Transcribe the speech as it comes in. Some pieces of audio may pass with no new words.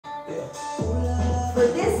For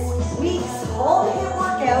this week's home HIIT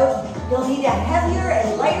workout, you'll need a heavier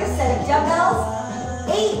and lighter set of dumbbells,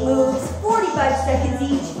 8 moves, 45 seconds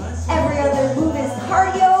each. Every other move is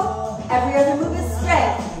cardio, every other move is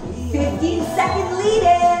strength. 15-second lead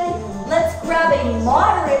in. Let's grab a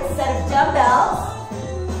moderate set of dumbbells.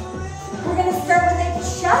 We're going to start with a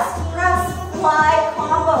chest press fly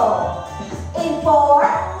combo. In 4,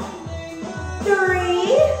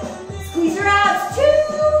 3, squeeze your abs, 2,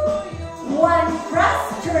 1 press,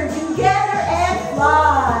 turn together and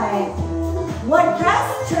fly. 1 press,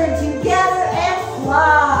 turn together and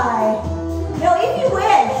fly. Now if you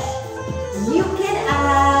wish, you can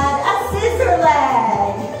add a scissor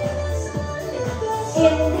leg.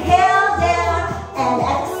 Inhale down and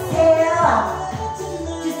exhale up.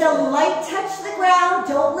 Just a light touch to the ground,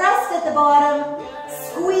 don't rest at the bottom.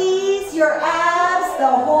 Squeeze your abs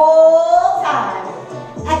the whole time.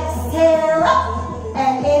 Exhale up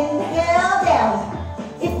and inhale down.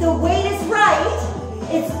 If the weight is right,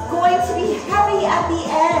 it's going to be heavy at the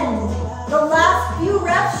end. The last few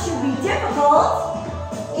reps should be difficult.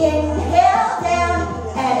 Inhale down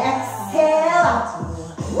and exhale up.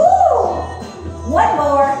 Woo! One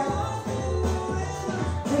more.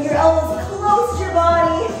 Bring your elbows close to your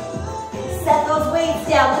body. Set those weights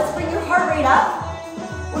down. Let's bring your heart rate up.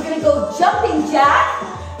 We're going to go jumping jack,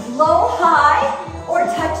 low, high, or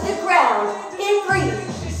touch the ground. In 3,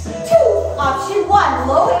 2, option 1,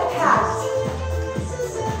 low impact.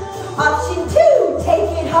 Option 2, take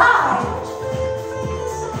it high.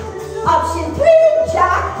 Option 3,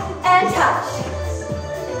 jack and touch.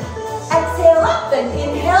 Exhale up and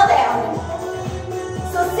inhale down.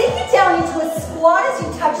 So sink it down into a squat as you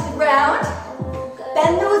touch the ground.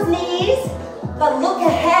 Bend those knees, but look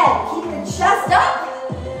ahead. Keep the chest up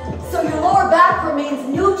so your lower back remains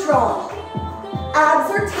neutral. Abs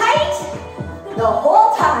are tight the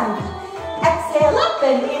whole time. Exhale up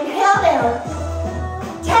and inhale down.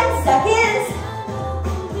 10 seconds.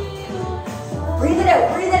 Breathe it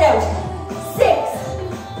out, breathe it out. 6,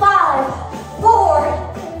 5, 4,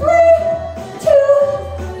 3,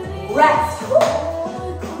 2, rest. Woo.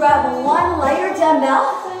 Grab 1 lighter dumbbell.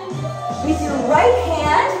 With your right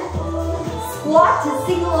hand, squat to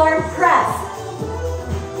single arm press.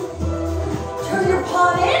 Turn your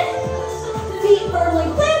palm in, feet firmly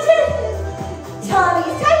planted, tummy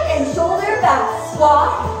tight and shoulder back.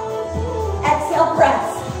 Squat, exhale, press.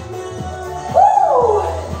 Woo!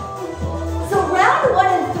 So round 1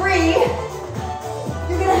 and 3,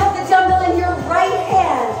 you're going to have the dumbbell in your right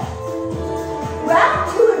hand. Round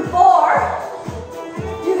 2 and 4,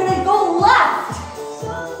 you're going to go left.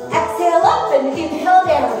 Exhale up and inhale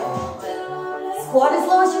down. Squat as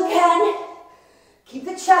low as you can. Keep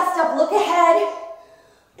the chest up, look ahead.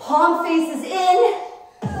 Palm faces in.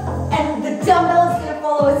 And the dumbbell is going to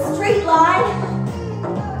follow a straight line.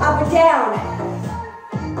 Up and down.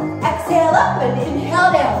 Exhale up and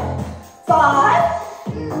inhale down. 5.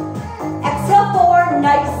 Exhale 4.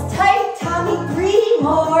 Nice tight tummy. 3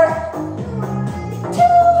 more. 2.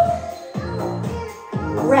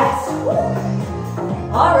 Rest. Woo.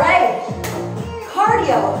 All right.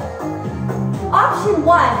 Cardio. Option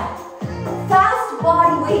 1. Fast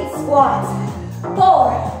body weight squats. 4,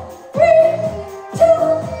 3, 2.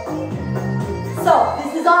 So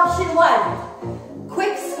this is option 1.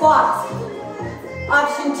 Quick squats.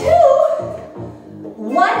 Option 2.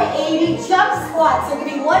 180 jump squats. So give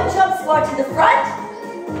me 1 jump squat to the front.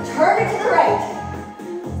 Turn it to the right.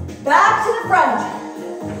 Back to the front.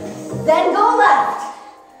 Then go left.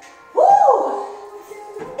 Woo!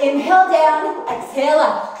 Inhale down, exhale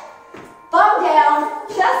up. Bum down,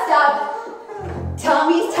 chest up,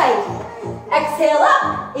 tummy's tight. Exhale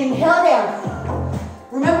up, inhale down.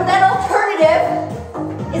 Remember that alternative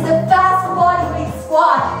is a fast body weight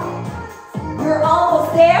squat. You're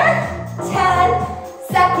almost there. 10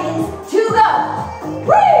 seconds to go.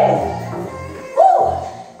 Breathe. Woo.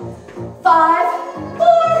 5,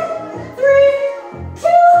 4, 3, 2.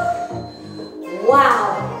 Wow,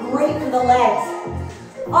 great for the legs.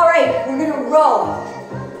 All right, we're gonna row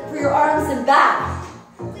for your arms and back.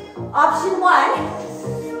 Option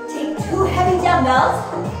 1, take 2 heavy dumbbells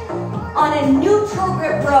on a neutral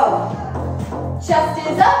grip row. Chest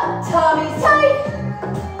is up, tummy's tight.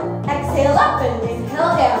 Exhale up and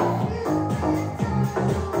inhale down.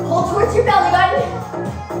 Pull towards your belly button.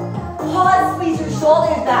 Pause, squeeze your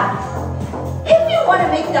shoulders back. If you want to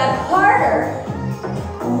make that harder,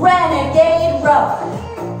 renegade row.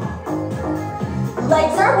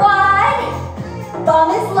 Legs are wide,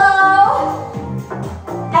 bum is low.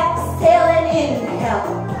 Exhale and inhale.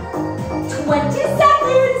 20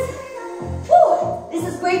 seconds. Woo. This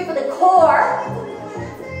is great for the core.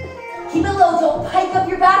 Keep it low, don't pike up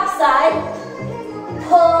your backside.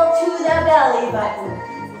 Pull to the belly button.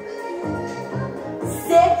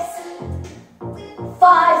 6,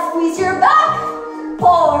 5, squeeze your back. 4,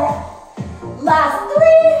 last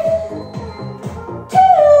 3, 2,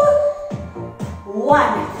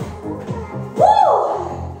 1. Woo!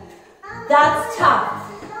 That's tough.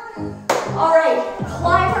 All right,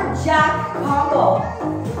 climber jack combo.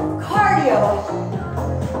 Cardio.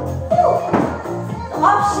 Woo!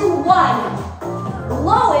 Option 1,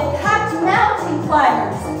 low impact mountain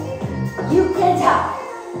climbers. You can tap,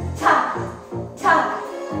 tap, tap,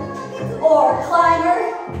 or climber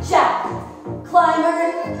jack,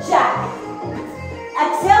 jack.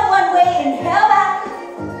 Exhale one way, inhale back.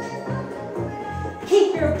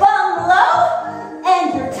 Keep your bum low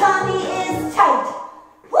and your tummy is tight.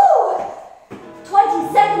 Woo!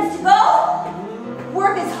 20 seconds to go.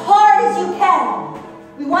 Work as hard as you can.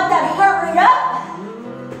 We want that heart rate up.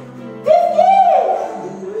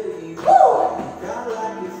 15. Woo!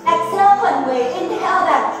 Exhale one way, inhale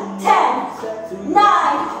back. 10,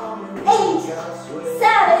 9, 8,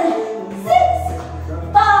 7, 6,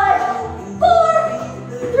 5, 4,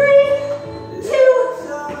 3, 2.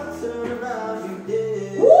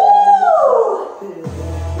 Woo!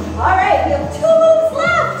 All right, we have 2 moves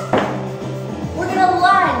left. We're gonna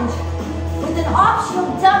lunge with an optional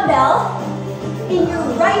dumbbell in your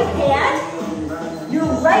right hand. Your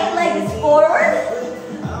right leg is forward,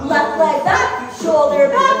 left leg back, shoulder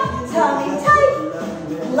back, tummy tight.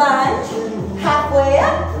 Lunge, halfway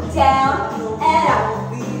up, down, and up.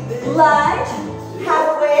 Lunge,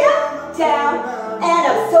 halfway up, down, and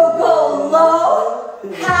up. So go low,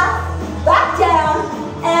 half, back down,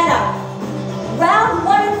 and up. Round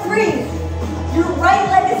 1 and 3, your right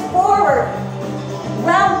leg is forward.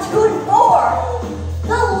 Round 2 and 4,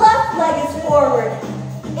 the left leg is forward.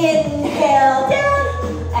 Inhale down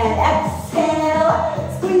and exhale.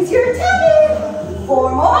 Squeeze your tummy. 4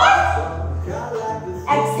 more.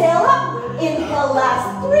 Exhale up. Inhale, last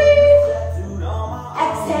 3.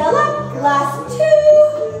 Exhale up, last 2.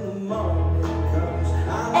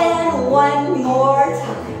 And 1 more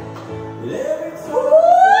time. Woo!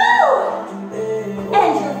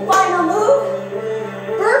 And your final move,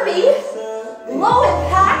 burpee, low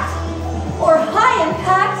impact or high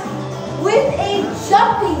impact with a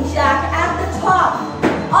jumping jack at the top.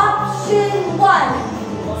 Option 1,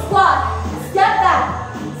 squat, step back,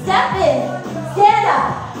 step in, stand up,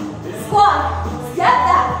 squat, step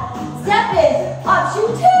back, step in. Option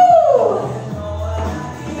 2,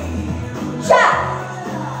 jack,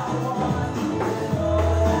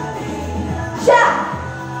 jack.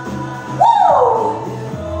 Woo!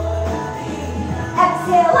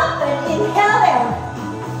 Exhale up and inhale down.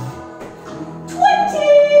 20.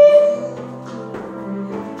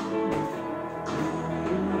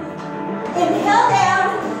 Inhale down,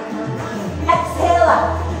 exhale up.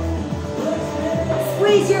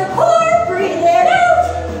 Squeeze your core, breathe it out.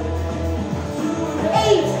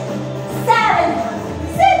 8, 7,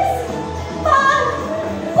 6, 5,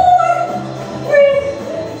 4, 3,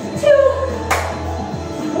 2.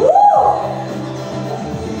 Woo!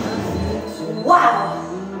 Wow,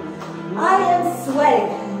 I am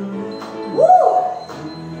sweating. Woo!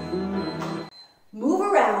 Move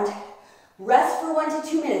around. Rest for 1 to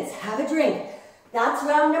 2 minutes. Have a drink. That's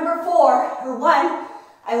round number 4, or 1.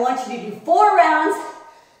 I want you to do 4 rounds,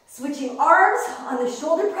 switching arms on the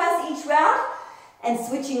shoulder press each round, and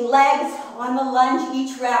switching legs on the lunge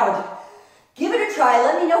each round. Give it a try.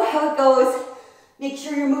 Let me know how it goes. Make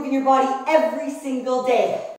sure you're moving your body every single day.